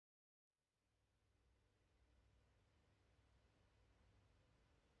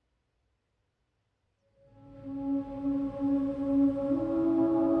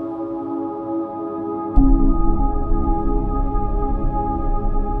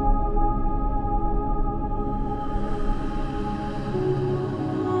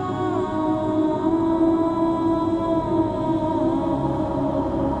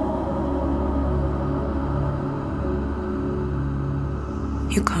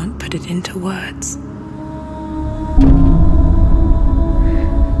can't put it into words.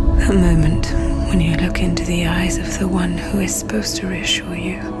 That moment when you look into the eyes of the one who is supposed to reassure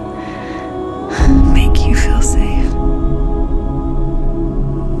you, make you feel safe.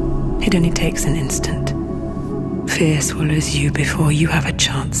 It only takes an instant. Fear swallows you before you have a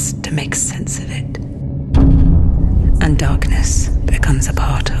chance to make sense of it. And darkness becomes a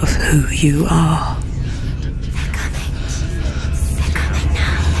part of who you are. They're coming. They're coming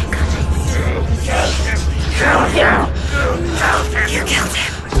now. They're coming. You killed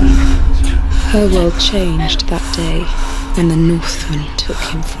him. Her world changed that day when the Northmen took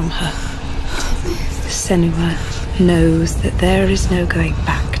him from her. Senua knows that there is no going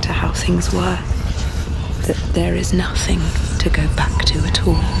back to how things were. That there is nothing to go back to at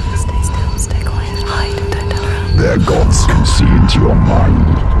all. Stay still, stay quiet, hide, don't tell her. Their gods can see into your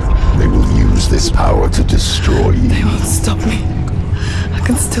mind. They will use this power to destroy you. They won't stop me. I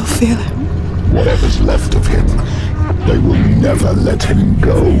can still feel it. Whatever's left of him, they will never let him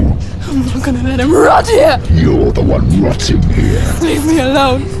go. I'm not gonna let him rot here! You're the one rotting here. Leave me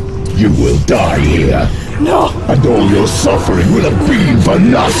alone! You will die here. No! And all your suffering will have been for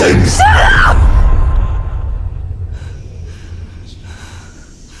nothing! Shut up!